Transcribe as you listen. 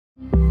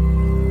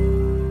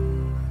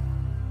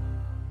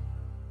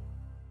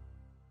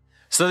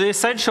So the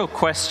essential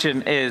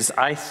question is,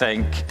 I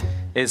think,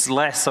 is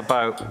less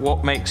about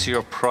what makes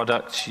your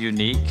product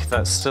unique.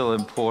 That's still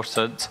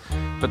important.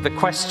 But the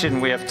question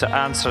we have to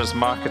answer as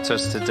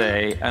marketers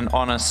today, and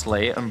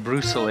honestly and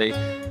brutally,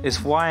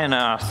 is why on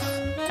earth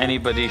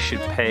anybody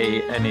should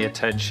pay any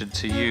attention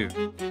to you.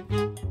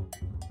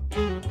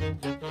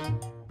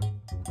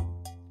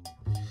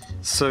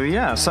 So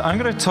I'm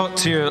going to talk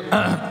to you,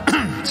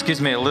 excuse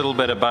me, a little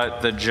bit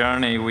about the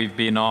journey we've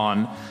been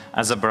on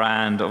as a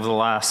brand over the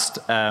last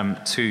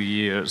 2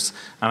 years.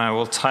 And I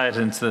will tie it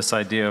into this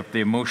idea of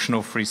the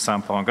emotional free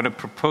sample. I'm going to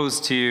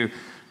propose to you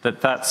that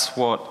that's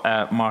what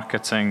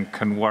marketing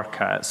can work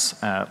as.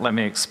 Let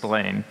me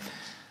explain.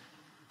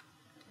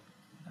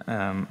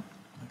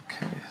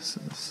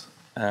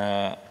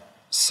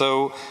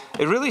 So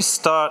it really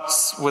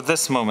starts with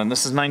this moment.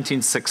 This is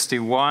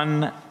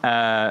 1961.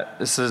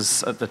 This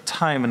is, at the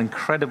time, an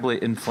incredibly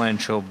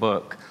influential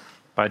book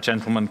by a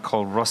gentleman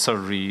called Russell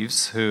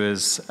Reeves, who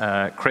is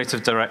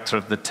creative director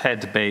of the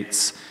Ted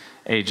Bates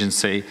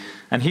agency.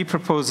 And he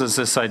proposes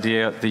this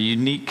idea, the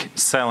unique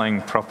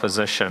selling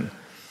proposition.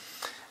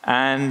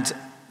 And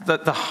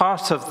that the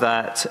heart of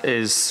that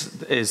is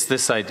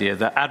this idea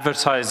that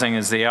advertising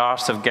is the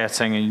art of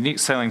getting a unique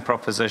selling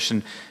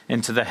proposition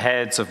into the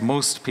heads of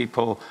most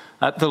people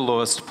at the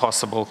lowest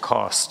possible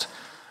cost.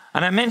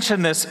 And I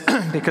mention this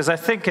because I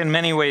think in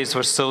many ways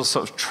we're still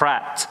sort of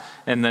trapped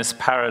in this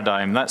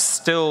paradigm. That's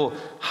still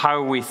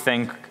how we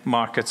think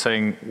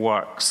marketing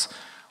works.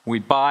 We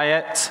buy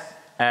it,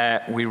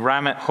 we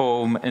ram it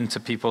home into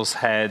people's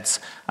heads,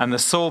 and the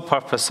sole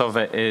purpose of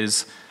it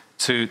is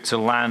to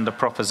land a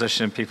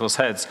proposition in people's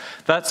heads.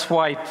 That's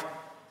why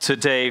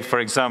today, for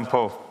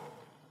example,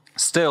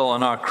 still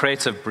in our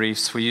creative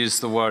briefs, we use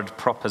the word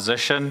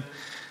proposition.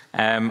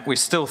 We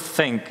still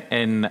think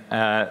in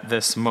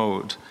this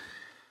mode.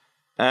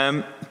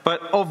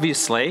 But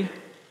obviously,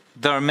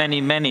 there are many,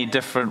 many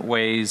different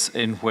ways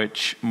in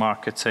which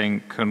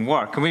marketing can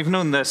work. And we've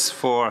known this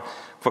for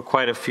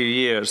quite a few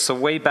years. So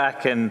way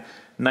back in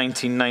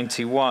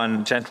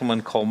 1991, a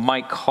gentleman called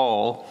Mike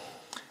Hall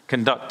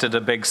conducted a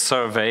big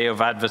survey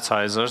of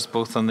advertisers,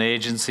 both on the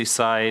agency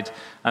side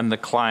and the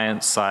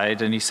client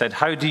side. And he said,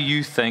 how do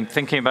you think,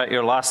 thinking about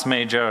your last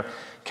major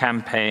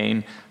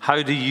campaign,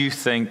 how do you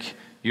think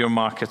your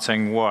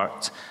marketing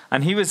worked?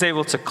 And he was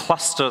able to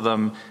cluster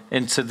them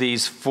into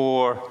these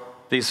four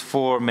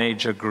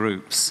major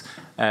groups: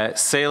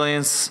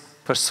 salience,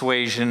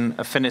 persuasion,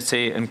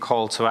 affinity, and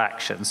call to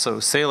action.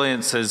 So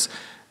salience is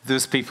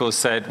those people who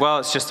said, well,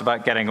 it's just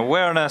about getting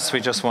awareness.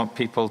 We just want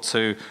people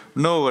to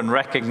know and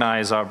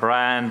recognize our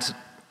brand,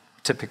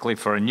 typically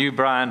for a new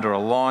brand or a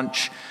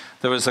launch.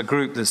 There was a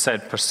group that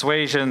said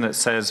persuasion, that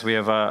says we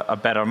have a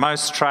better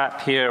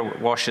mousetrap here, it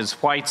washes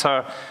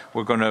whiter.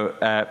 We're going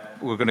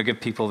to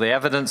give people the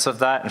evidence of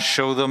that and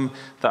show them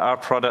that our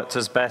product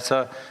is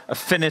better.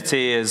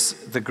 Affinity is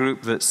the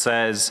group that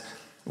says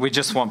we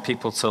just want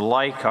people to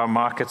like our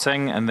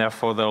marketing and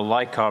therefore they'll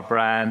like our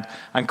brand.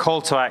 And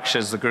call to action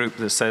is the group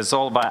that says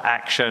all about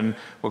action.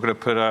 We're going to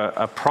put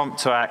a prompt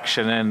to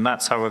action in.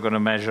 That's how we're going to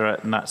measure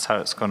it, and that's how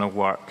it's going to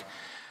work.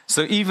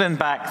 So even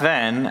back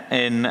then,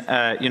 in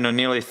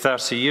nearly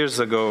 30 years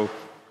ago,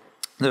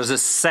 there's a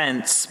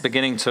sense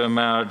beginning to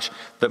emerge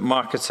that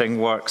marketing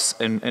works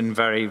in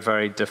very,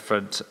 very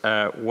different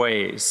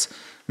ways.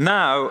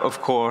 Now,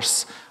 of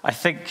course, I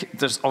think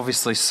there's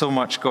obviously so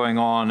much going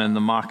on in the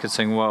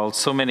marketing world,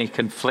 so many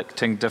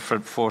conflicting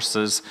different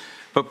forces,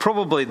 but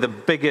probably the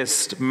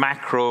biggest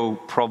macro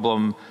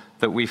problem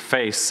that we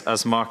face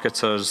as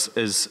marketers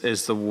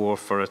is the war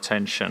for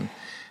attention.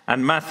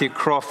 And Matthew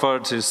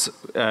Crawford, who's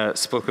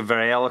spoken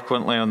very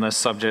eloquently on this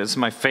subject, it's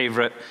my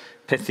favorite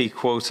pithy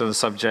quote on the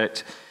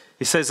subject.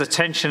 He says,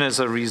 attention is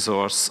a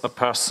resource, a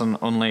person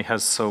only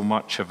has so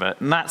much of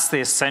it. And that's the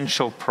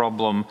essential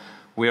problem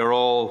we are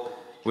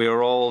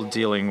all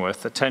dealing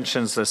with.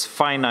 Attention is this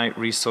finite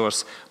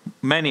resource.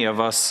 Many of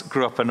us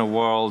grew up in a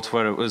world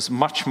where it was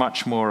much,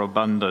 much more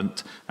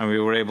abundant, and we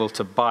were able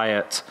to buy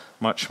it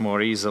much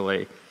more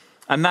easily.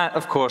 And that,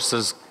 of course,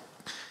 has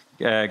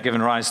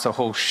given rise to a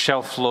whole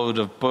shelf load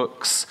of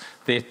books.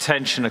 The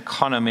attention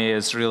economy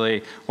is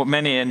really what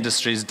many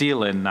industries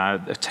deal in now.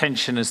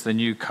 Attention is the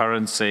new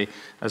currency,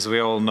 as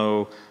we all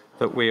know,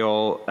 that we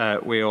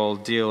all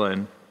deal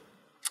in.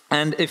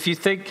 And if you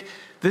think,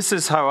 this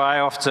is how I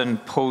often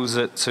pose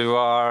it to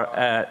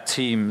our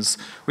teams.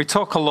 We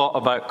talk a lot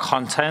about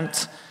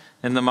content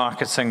in the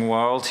marketing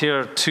world. Here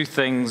are two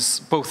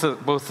things, both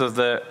of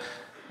the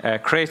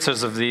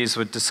creators of these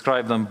would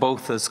describe them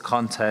both as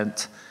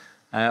content.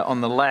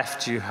 On the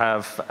left, you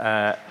have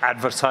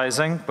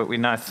advertising, but we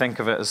now think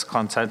of it as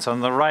content. On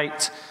the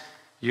right,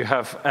 you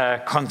have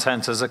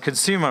content as a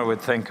consumer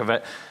would think of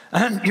it.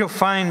 And you'll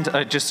find,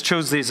 I just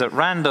chose these at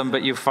random,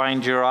 but you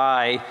find your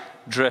eye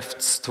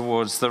drifts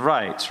towards the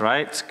right?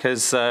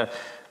 Because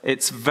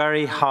it's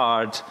very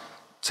hard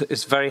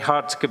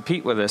to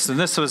compete with this. And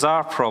this was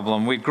our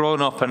problem. We'd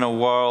grown up in a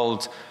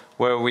world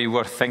where we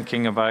were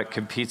thinking about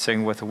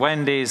competing with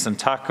Wendy's and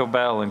Taco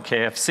Bell and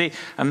KFC,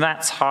 and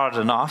that's hard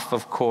enough,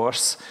 of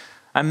course.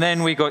 And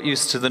then we got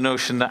used to the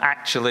notion that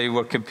actually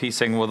we're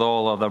competing with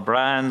all other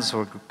brands.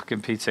 We're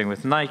competing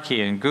with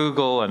Nike and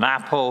Google and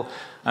Apple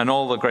and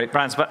all the great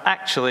brands. But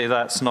actually,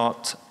 that's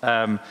not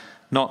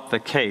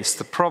the case.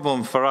 The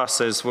problem for us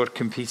is we're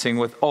competing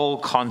with all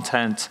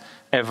content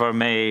ever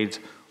made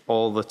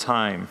all the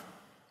time.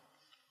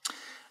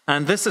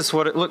 And this is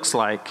what it looks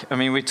like. I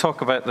mean, we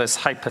talk about this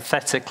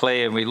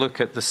hypothetically and we look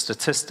at the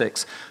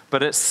statistics,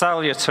 but it's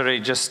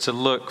salutary just to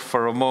look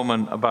for a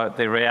moment about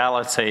the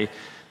reality.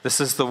 This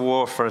is the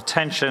war for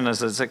attention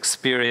as it's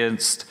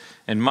experienced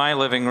in my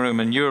living room,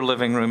 in your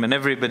living room, in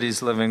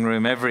everybody's living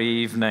room every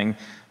evening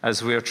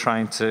as we're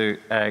trying to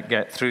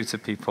get through to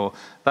people.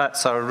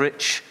 That's our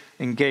rich,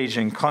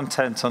 engaging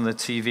content on the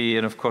TV,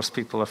 and of course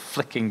people are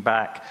flicking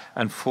back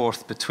and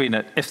forth between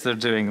it, if they're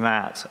doing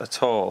that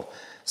at all.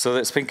 So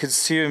it's been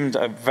consumed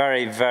at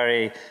very,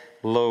 very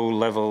low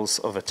levels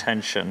of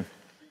attention.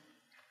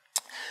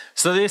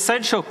 So the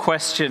essential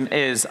question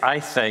is,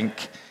 I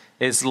think,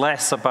 is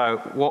less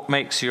about what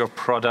makes your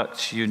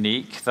product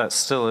unique. That's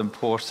still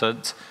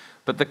important.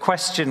 But the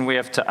question we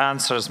have to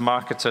answer as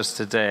marketers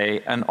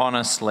today, and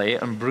honestly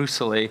and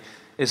brutally,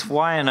 is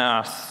why on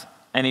earth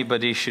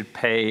anybody should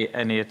pay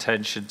any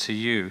attention to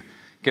you,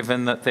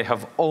 given that they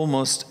have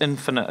almost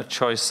infinite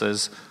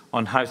choices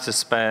on how to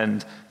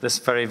spend this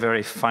very,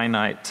 very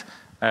finite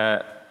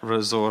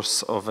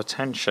resource of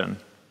attention.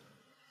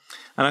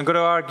 And I'm going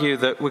to argue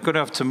that we're going to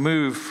have to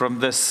move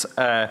from this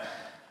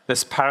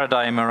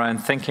paradigm around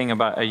thinking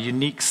about a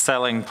unique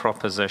selling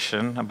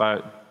proposition,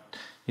 about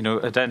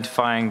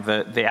identifying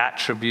the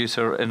attribute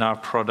in our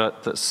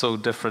product that's so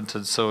different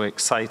and so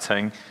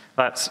exciting.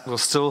 We'll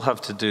still have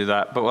to do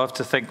that, but we'll have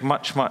to think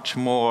much, much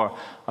more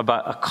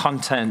about a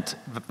content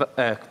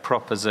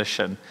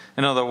proposition.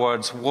 In other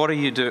words, what are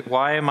you doing?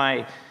 Why am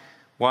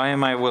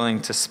I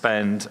willing to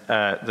spend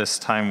this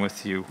time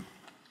with you?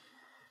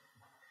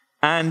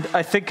 And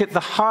I think at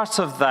the heart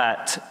of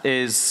that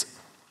is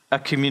a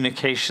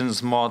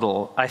communications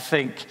model. I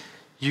think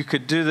you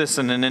could do this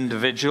in an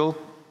individual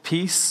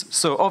piece.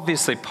 So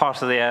obviously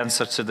part of the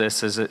answer to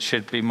this is it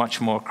should be much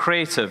more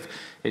creative.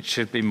 It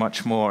should be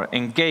much more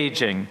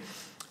engaging.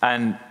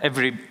 And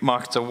every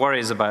marketer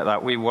worries about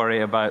that. We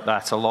worry about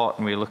that a lot,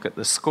 and we look at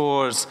the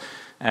scores,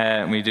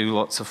 and we do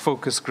lots of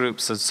focus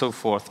groups and so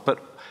forth. But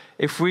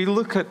if we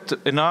look at,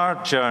 in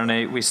our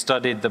journey, we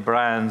studied the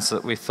brands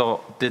that we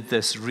thought did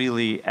this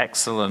really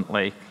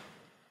excellently.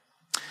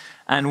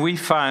 And we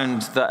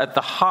found that at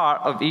the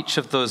heart of each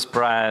of those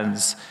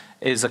brands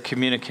is a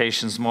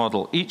communications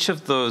model. Each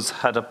of those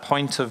had a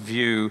point of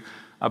view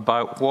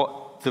about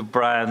what the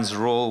brand's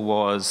role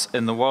was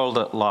in the world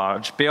at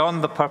large,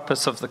 beyond the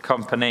purpose of the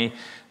company,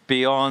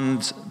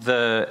 beyond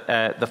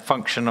the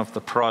function of the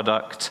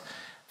product.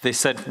 They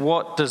said,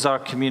 what does our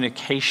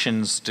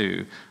communications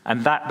do?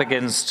 And that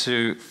begins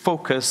to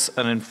focus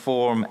and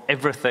inform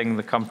everything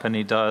the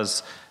company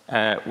does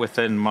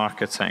within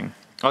marketing.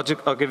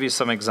 I'll give you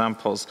some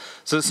examples.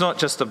 So it's not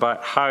just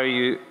about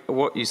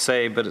what you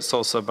say, but it's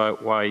also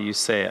about why you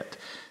say it.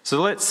 So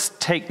let's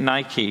take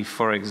Nike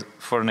for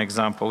an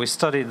example. We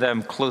studied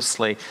them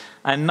closely.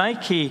 And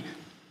Nike,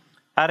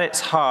 at its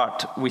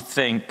heart, we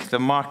think the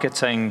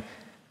marketing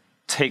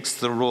takes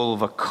the role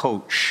of a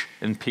coach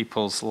in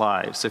people's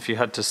lives, if you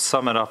had to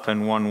sum it up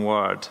in one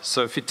word.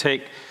 So if you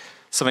take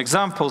some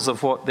examples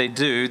of what they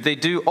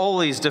do all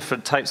these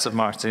different types of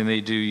marketing.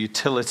 They do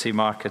utility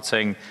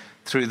marketing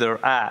through their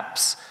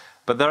apps.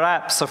 But their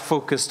apps are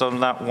focused on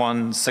that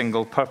one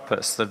single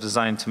purpose. They're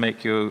designed to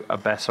make you a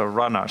better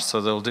runner.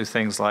 So they'll do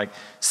things like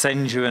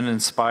send you an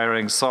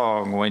inspiring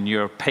song when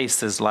your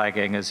pace is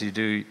lagging as you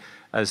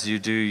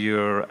do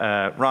your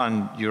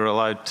run. You're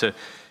allowed to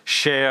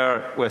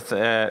share with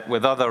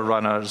other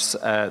runners,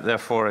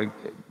 therefore,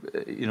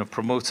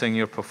 promoting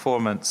your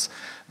performance.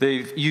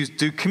 They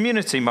do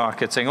community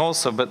marketing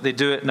also, but they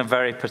do it in a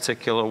very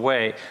particular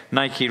way.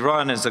 Nike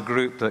Run is a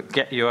group that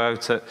get you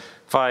out at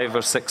 5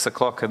 or 6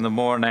 o'clock in the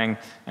morning,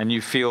 and you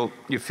feel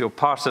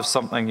part of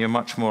something. You're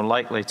much more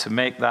likely to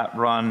make that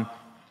run.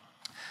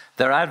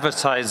 Their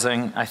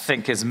advertising, I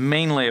think, is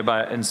mainly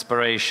about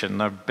inspiration.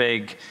 They're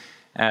big,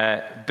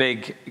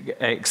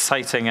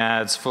 exciting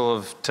ads full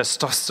of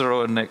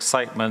testosterone and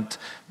excitement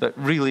that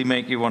really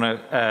make you want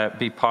to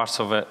be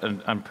part of it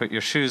and put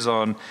your shoes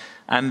on.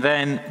 And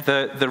then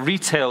the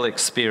retail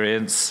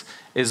experience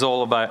is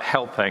all about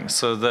helping.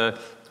 So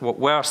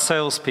where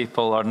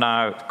salespeople are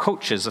now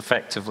coaches,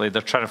 effectively.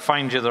 They're trying to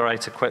find you the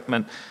right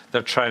equipment.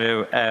 They're trying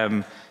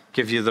to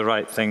give you the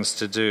right things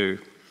to do.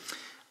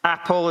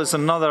 Apple is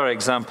another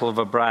example of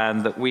a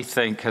brand that we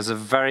think has a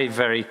very,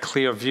 very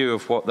clear view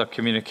of what their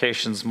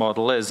communications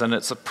model is, and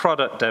it's a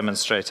product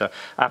demonstrator.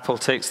 Apple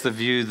takes the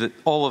view that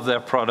all of their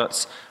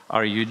products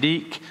are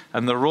unique,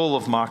 and the role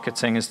of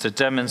marketing is to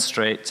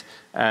demonstrate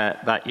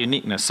that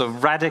uniqueness. So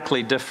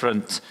radically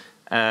different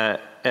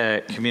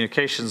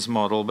communications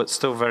model, but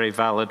still very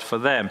valid for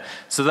them.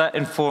 So that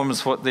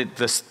informs what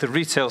the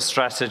retail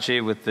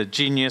strategy with the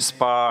Genius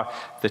Bar,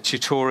 the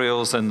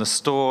tutorials in the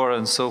store,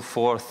 and so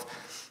forth.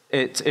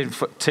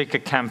 take a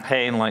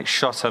campaign like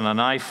Shot on an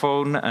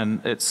iPhone,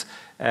 and its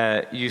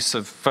use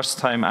of first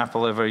time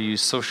Apple ever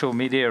used social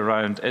media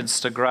around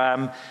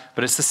Instagram,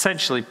 but it's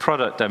essentially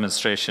product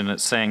demonstration.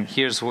 It's saying,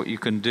 here's what you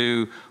can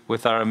do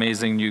with our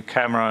amazing new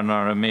camera and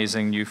our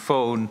amazing new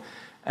phone.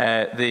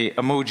 The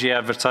emoji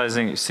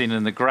advertising you've seen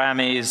in the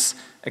Grammys,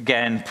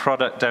 again,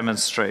 product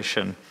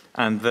demonstration.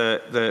 And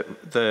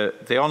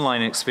the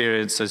online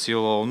experience, as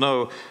you'll all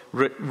know,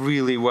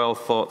 really well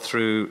thought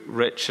through,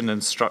 rich and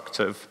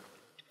instructive,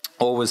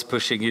 always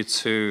pushing you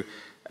to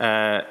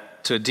a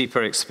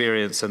deeper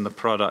experience in the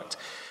product.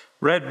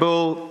 Red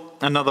Bull,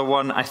 another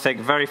one, I think,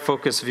 very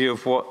focused view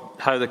of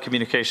how the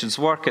communications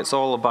work. It's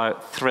all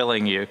about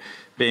thrilling you,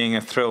 being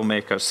a thrill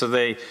maker. So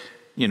they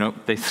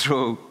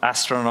throw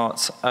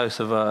astronauts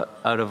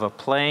out of a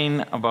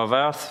plane above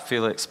Earth,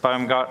 Felix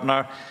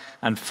Baumgartner,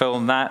 and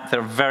film that.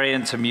 They're very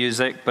into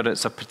music, but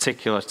it's a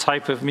particular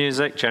type of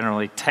music,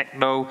 generally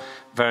techno,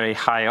 very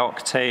high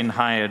octane,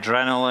 high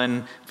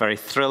adrenaline, very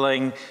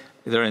thrilling.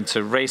 They're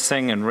into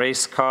racing and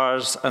race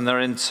cars, and they're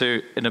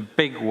into, in a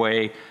big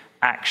way,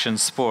 action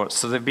sports.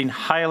 So they've been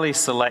highly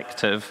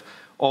selective,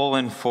 all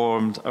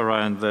informed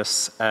around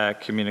this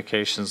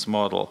communications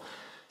model.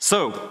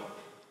 So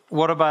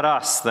what about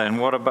us then?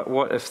 What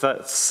if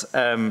that's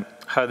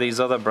how these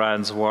other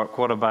brands work?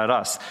 What about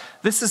us?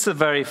 This is the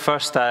very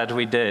first ad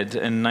we did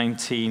in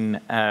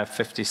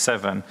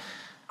 1957.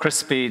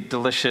 Crispy,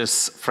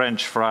 delicious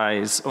French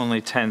fries,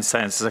 only 10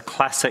 cents. It's a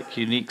classic,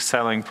 unique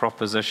selling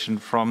proposition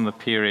from the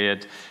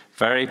period.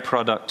 Very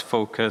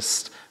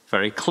product-focused,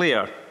 very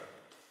clear.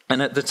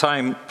 And at the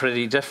time,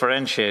 pretty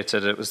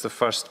differentiated. It was the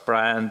first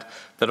brand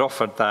that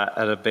offered that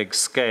at a big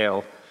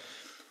scale.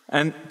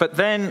 But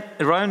then,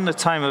 around the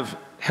time of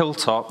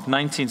Hilltop,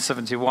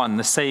 1971,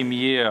 the same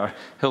year,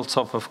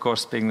 Hilltop, of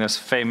course, being this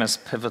famous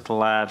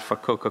pivotal ad for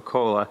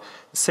Coca-Cola,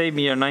 the same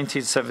year,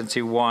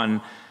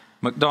 1971,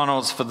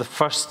 McDonald's, for the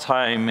first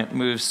time, it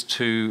moves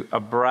to a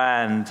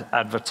brand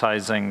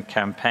advertising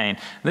campaign.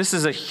 This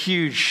is a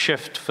huge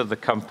shift for the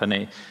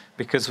company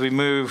because we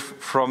move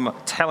from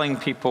telling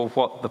people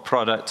what the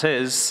product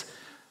is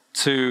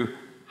to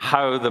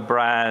how the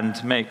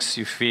brand makes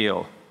you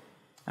feel.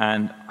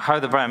 And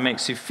how the brand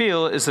makes you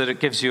feel is that it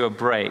gives you a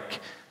break,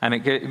 and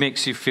it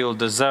makes you feel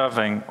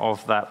deserving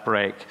of that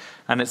break.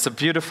 And it's a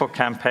beautiful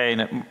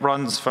campaign. It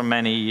runs for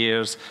many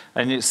years,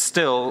 and it's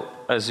still,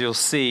 as you'll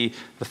see,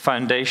 the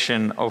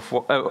foundation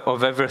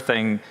of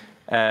everything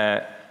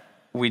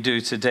we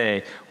do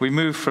today. We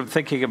move from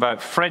thinking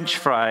about French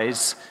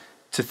fries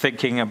to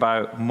thinking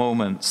about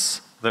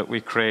moments that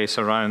we create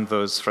around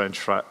those French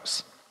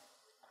fries.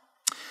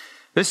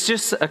 This is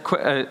just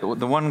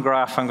the one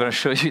graph I'm going to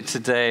show you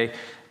today.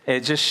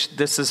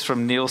 This is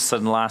from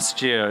Nielsen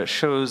last year. It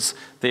shows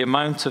the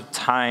amount of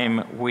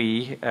time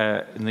we,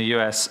 in the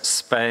US,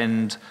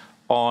 spend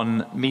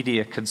on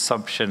media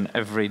consumption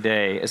every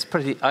day.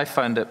 I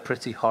found it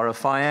pretty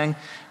horrifying.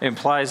 It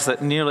implies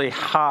that nearly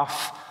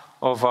half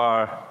of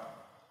our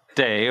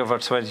day, of our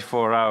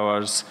 24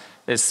 hours,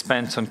 is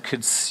spent on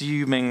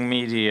consuming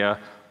media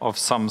of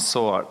some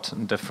sort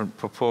in different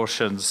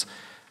proportions,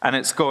 and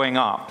it's going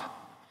up.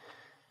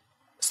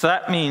 So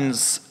that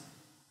means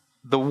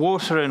the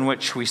water in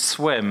which we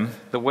swim,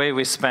 the way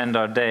we spend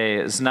our day,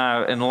 is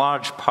now in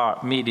large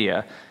part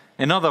media.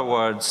 In other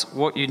words,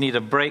 what you need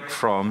a break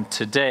from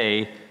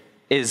today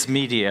is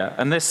media.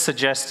 And this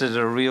suggested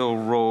a real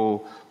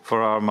role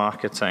for our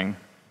marketing.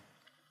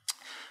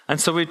 And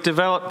so we've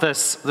developed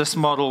this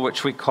model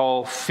which we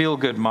call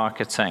feel-good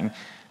marketing.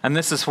 And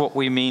this is what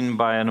we mean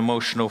by an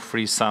emotional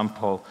free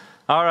sample.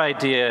 Our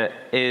idea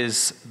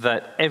is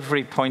that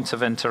every point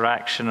of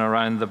interaction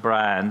around the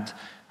brand,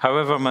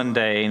 however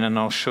mundane, and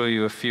I'll show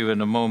you a few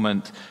in a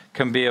moment,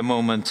 can be a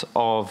moment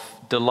of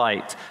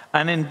delight.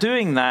 And in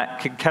doing that,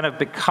 can kind of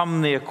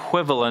become the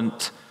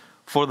equivalent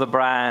for the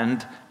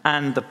brand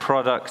and the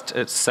product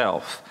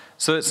itself.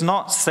 So it's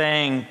not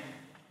saying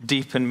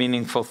deep and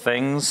meaningful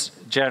things,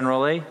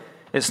 generally.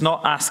 It's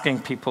not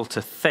asking people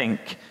to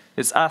think.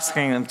 It's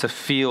asking them to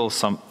feel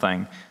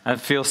something, and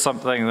feel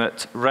something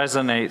that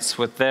resonates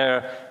with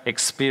their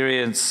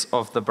experience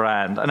of the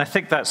brand. And I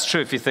think that's true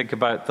if you think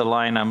about the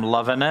line, "I'm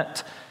loving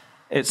it."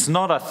 It's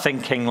not a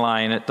thinking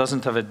line. It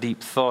doesn't have a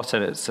deep thought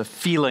in it. It's a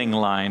feeling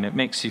line. It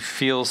makes you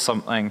feel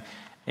something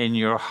in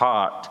your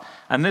heart.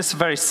 And this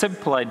very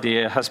simple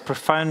idea has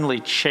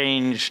profoundly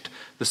changed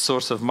the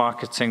sort of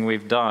marketing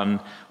we've done,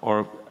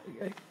 or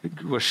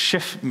we're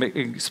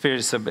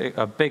experiencing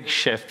a big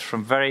shift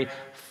from very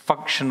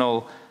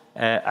functional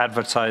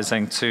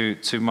advertising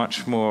to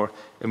much more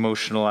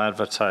emotional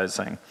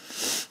advertising.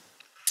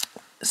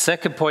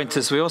 Second point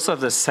is we also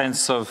have this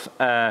sense of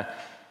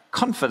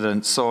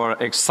confidence or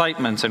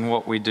excitement in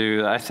what we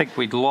do. I think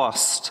we'd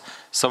lost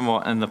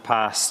somewhat in the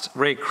past.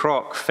 Ray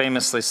Kroc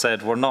famously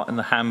said, "We're not in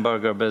the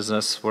hamburger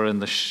business, we're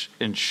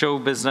in show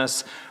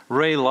business."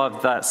 Ray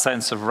loved that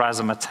sense of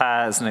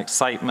razzmatazz and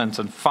excitement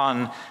and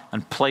fun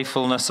and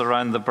playfulness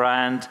around the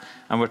brand,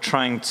 and we're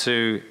trying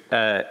to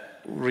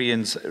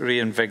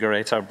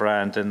reinvigorate our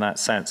brand in that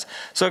sense.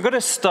 So I'm going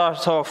to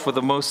start off with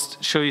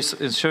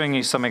showing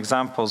you some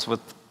examples with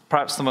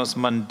perhaps the most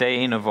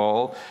mundane of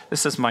all.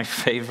 This is my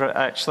favorite,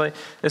 actually.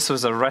 This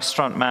was a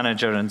restaurant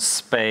manager in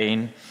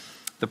Spain.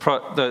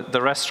 The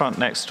restaurant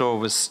next door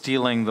was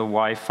stealing the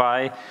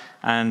Wi-Fi,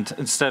 and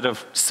instead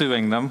of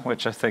suing them,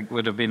 which I think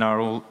would have been our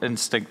old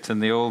instinct in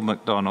the old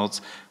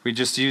McDonald's, we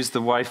just used the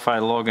Wi-Fi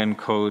login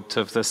code to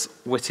have this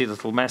witty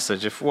little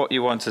message. If what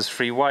you want is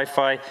free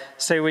Wi-Fi,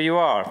 stay where you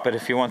are. But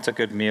if you want a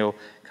good meal,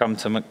 come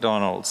to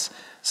McDonald's.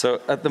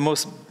 So at the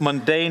most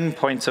mundane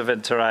point of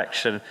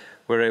interaction,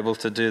 we're able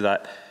to do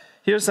that.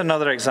 Here's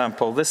another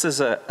example. This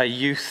is a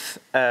youth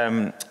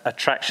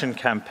attraction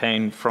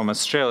campaign from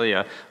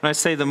Australia. When I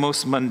say the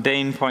most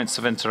mundane points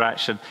of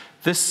interaction,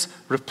 this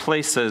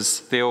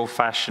replaces the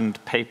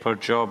old-fashioned paper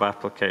job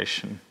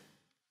application.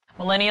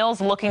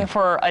 Millennials looking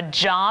for a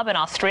job in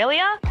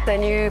Australia?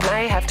 Then you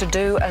may have to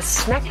do a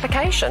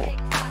snapplication.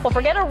 Well,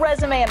 forget a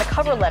resume and a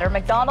cover letter.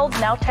 McDonald's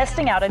now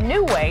testing out a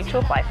new way to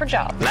apply for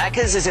jobs.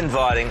 Macca's is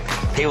inviting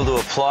people to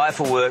apply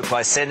for work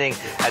by sending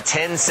a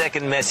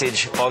 10-second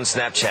message on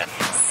Snapchat.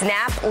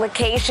 Snap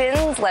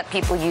locations let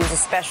people use a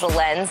special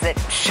lens that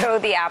show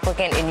the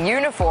applicant in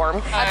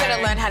uniform. I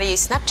better learn how to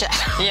use Snapchat.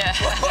 Yeah.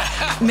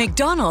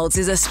 McDonald's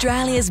is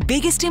Australia's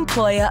biggest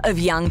employer of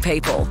young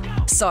people.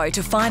 So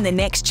to find the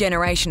next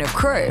generation of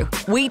crew,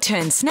 we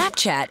turned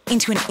Snapchat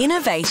into an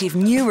innovative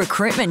new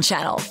recruitment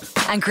channel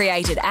and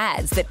created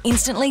ads that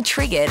instantly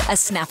triggered a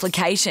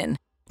snapplication,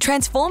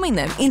 transforming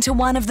them into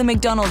one of the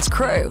McDonald's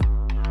crew.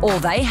 All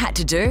they had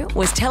to do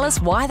was tell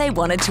us why they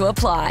wanted to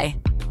apply.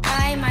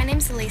 Hi, my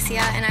name's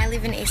Alicia and I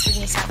live in eastern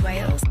New South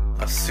Wales.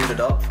 I've suited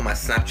up for my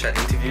Snapchat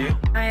interview.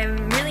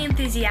 I'm really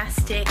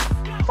enthusiastic,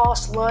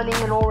 Fast learning,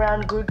 an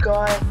all-round good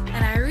guy.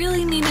 and I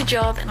really need a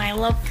job and I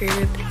love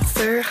food,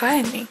 so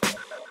hire me.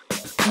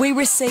 We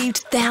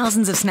received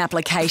thousands of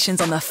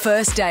snapplications on the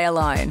first day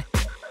alone.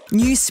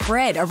 News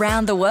spread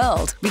around the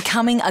world,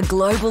 becoming a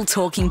global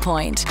talking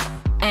point.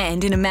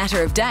 And in a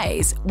matter of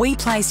days, we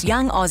placed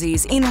young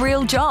Aussies in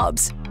real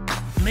jobs.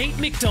 Meet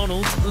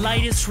McDonald's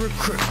latest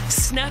recruit,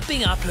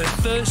 snapping up her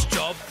first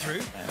job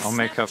through... I'll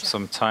make up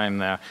some time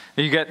there.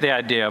 You get the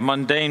idea. A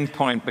mundane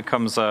point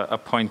becomes a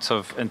point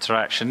of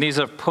interaction. These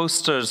are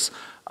posters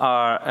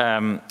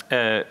our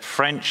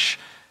French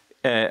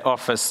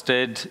office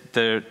did.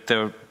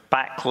 They're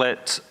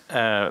backlit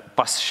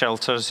bus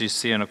shelters you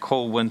see on a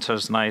cold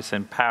winter's night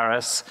in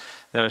Paris.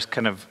 They're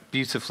kind of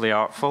beautifully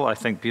artful, I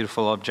think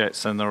beautiful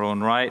objects in their own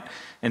right.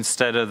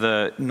 Instead of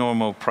the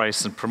normal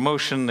price and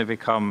promotion, they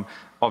become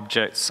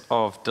objects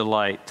of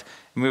delight.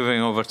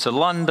 Moving over to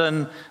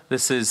London,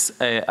 this is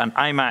an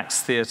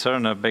IMAX theatre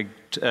in a big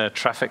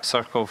traffic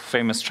circle,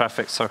 famous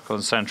traffic circle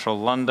in central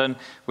London,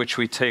 which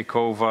we take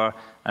over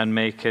and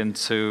make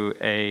into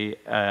a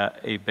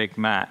Big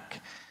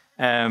Mac.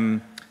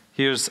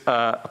 Here's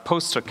a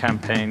poster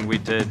campaign we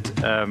did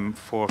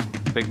for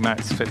Big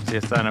Mac's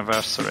 50th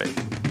anniversary.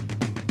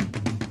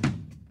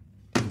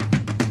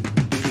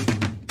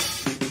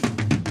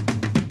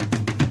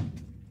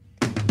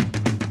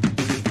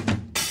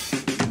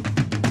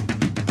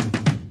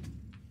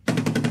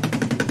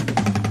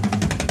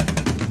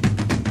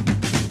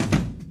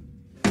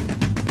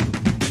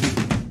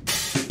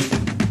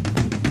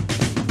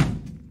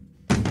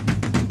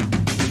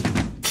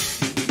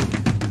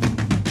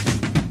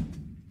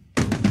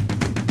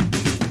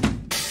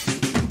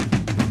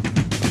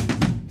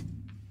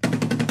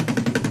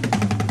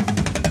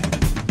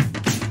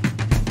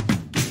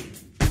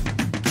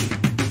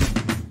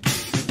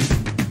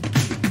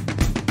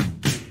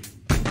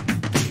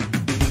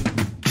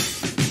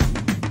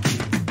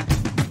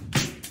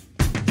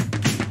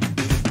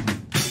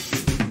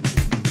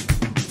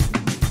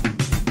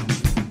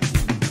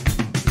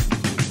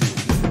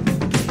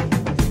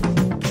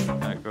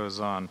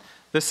 On.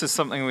 This is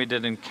something we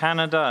did in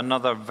Canada,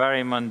 another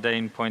very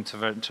mundane point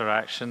of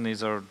interaction.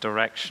 These are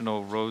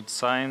directional road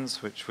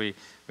signs, which we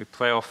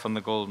play off on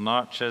the golden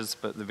arches,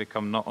 but they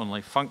become not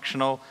only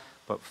functional,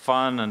 but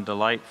fun and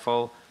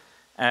delightful.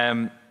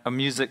 A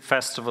music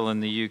festival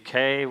in the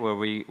UK where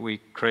we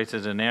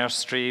created an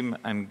Airstream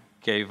and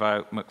gave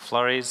out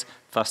McFlurries,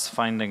 thus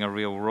finding a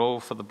real role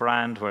for the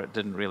brand where it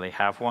didn't really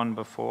have one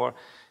before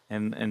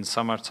in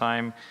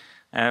summertime.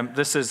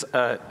 This is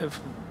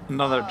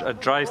another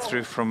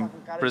drive-through from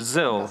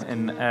Brazil.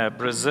 In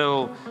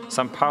Brazil,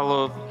 São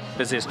Paulo,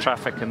 busiest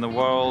traffic in the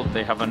world.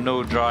 They have a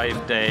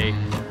no-drive day.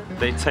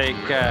 They take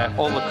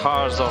all the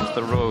cars off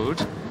the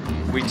road.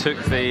 We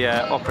took the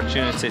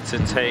opportunity to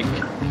take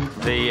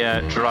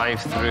the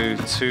drive-through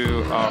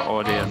to our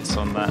audience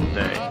on that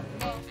day.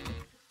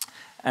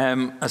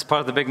 As part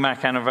of the Big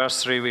Mac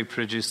anniversary, we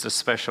produced a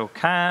special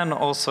can,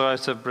 also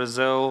out of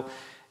Brazil.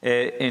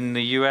 In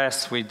the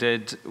US, we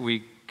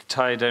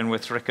tied in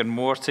with Rick and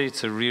Morty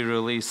to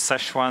re-release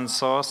Szechuan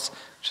sauce,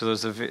 which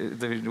those of you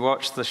that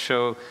watched the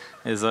show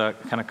is a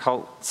kind of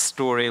cult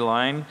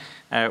storyline.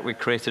 We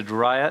created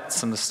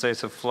riots in the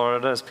state of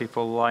Florida as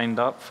people lined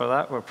up for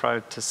that, we're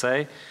proud to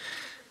say.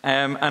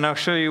 And I'll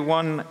show you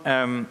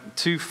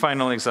two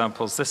final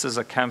examples. This is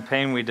a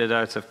campaign we did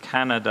out of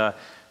Canada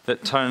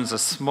that turns a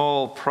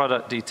small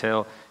product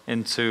detail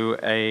into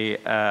a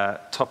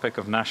topic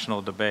of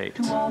national debate.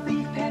 The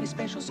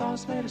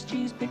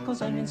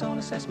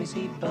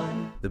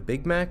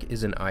Big Mac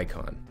is an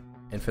icon,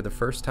 and for the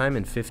first time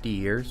in 50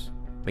 years,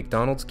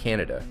 McDonald's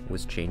Canada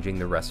was changing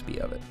the recipe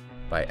of it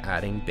by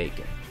adding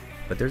bacon.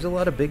 But there's a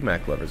lot of Big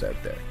Mac lovers out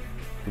there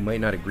who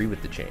might not agree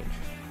with the change.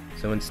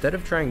 So instead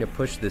of trying to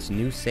push this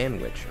new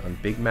sandwich on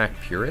Big Mac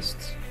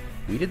purists,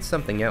 we did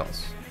something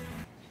else.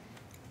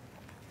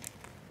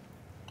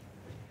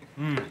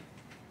 Now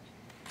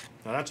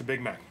that's a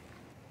Big Mac.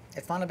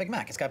 It's not a Big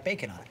Mac, it's got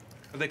bacon on it.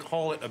 They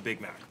call it a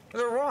Big Mac.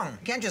 They're wrong.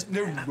 You can't just...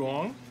 They're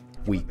wrong?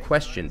 We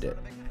questioned it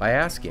by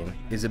asking,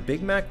 is a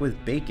Big Mac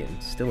with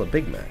bacon still a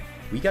Big Mac?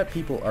 We got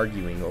people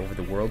arguing over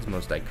the world's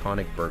most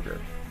iconic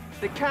burger.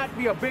 It can't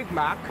be a Big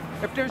Mac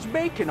if there's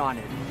bacon on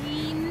it.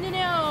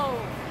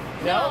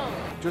 No.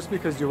 Just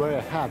because you wear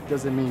a hat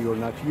doesn't mean you're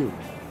not you.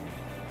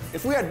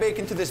 If we add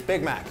bacon to this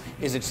Big Mac,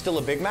 is it still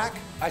a Big Mac?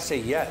 I say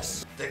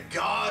yes. The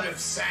god of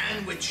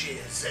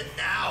sandwiches, and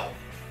now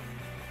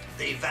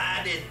they've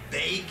added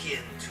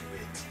bacon to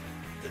it.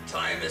 The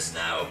time is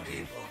now,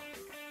 people.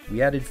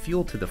 We added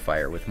fuel to the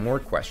fire with more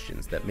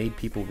questions that made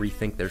people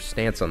rethink their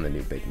stance on the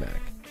new Big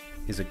Mac.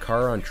 Is a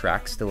car on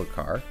track still a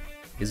car?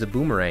 Is a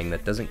boomerang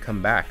that doesn't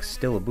come back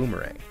still a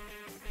boomerang?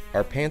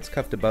 Are pants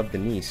cuffed above the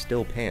knee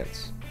still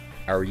pants?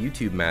 Our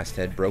YouTube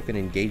masthead broke an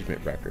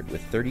engagement record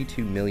with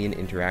 32 million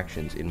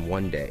interactions in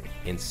one day,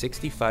 and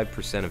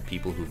 65% of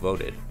people who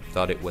voted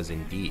thought it was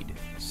indeed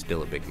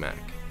still a Big Mac.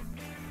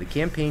 The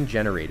campaign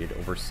generated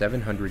over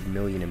 700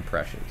 million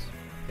impressions,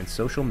 and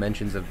social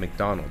mentions of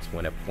McDonald's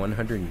went up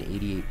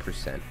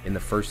 188% in the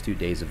first 2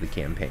 days of the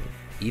campaign.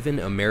 Even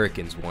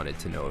Americans wanted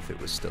to know if it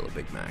was still a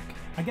Big Mac.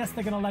 I guess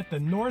they're gonna let the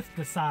North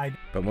decide.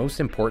 But most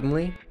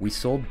importantly, we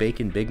sold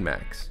bacon Big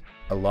Macs.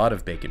 A lot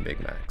of bacon Big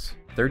Macs.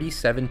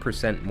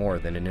 37% more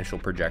than initial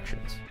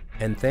projections.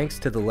 And thanks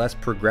to the less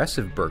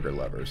progressive burger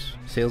lovers,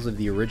 sales of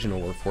the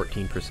original were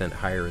 14%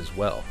 higher as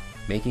well,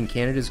 making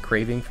Canada's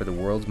craving for the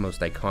world's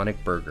most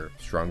iconic burger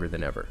stronger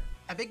than ever.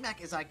 A Big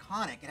Mac is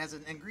iconic. It has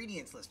an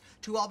ingredients list.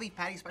 2 all-beef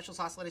patties, special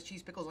sauce, lettuce,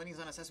 cheese, pickles, onions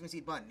on a sesame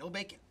seed bun. No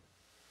bacon.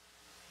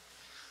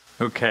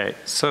 Okay,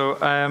 so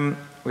I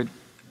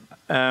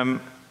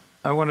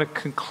want to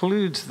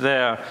conclude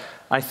there.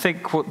 I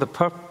think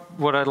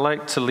what I'd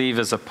like to leave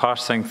as a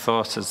parting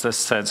thought is this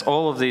sense.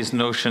 All of these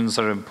notions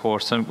are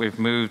important. We've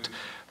moved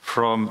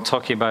from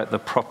talking about the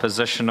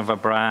proposition of a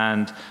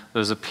brand. There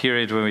was a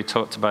period when we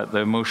talked about the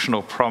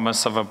emotional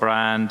promise of a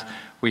brand.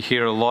 We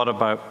hear a lot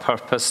about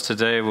purpose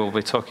today. We'll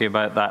be talking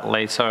about that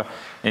later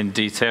in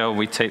detail.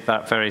 We take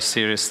that very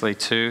seriously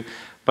too.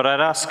 But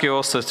I'd ask you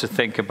also to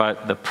think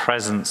about the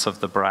presence of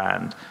the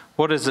brand.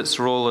 What is its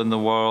role in the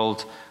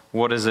world?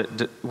 What is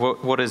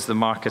the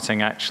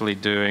marketing actually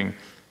doing?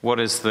 What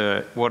is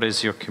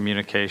your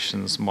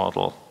communications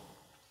model?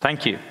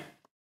 Thank you.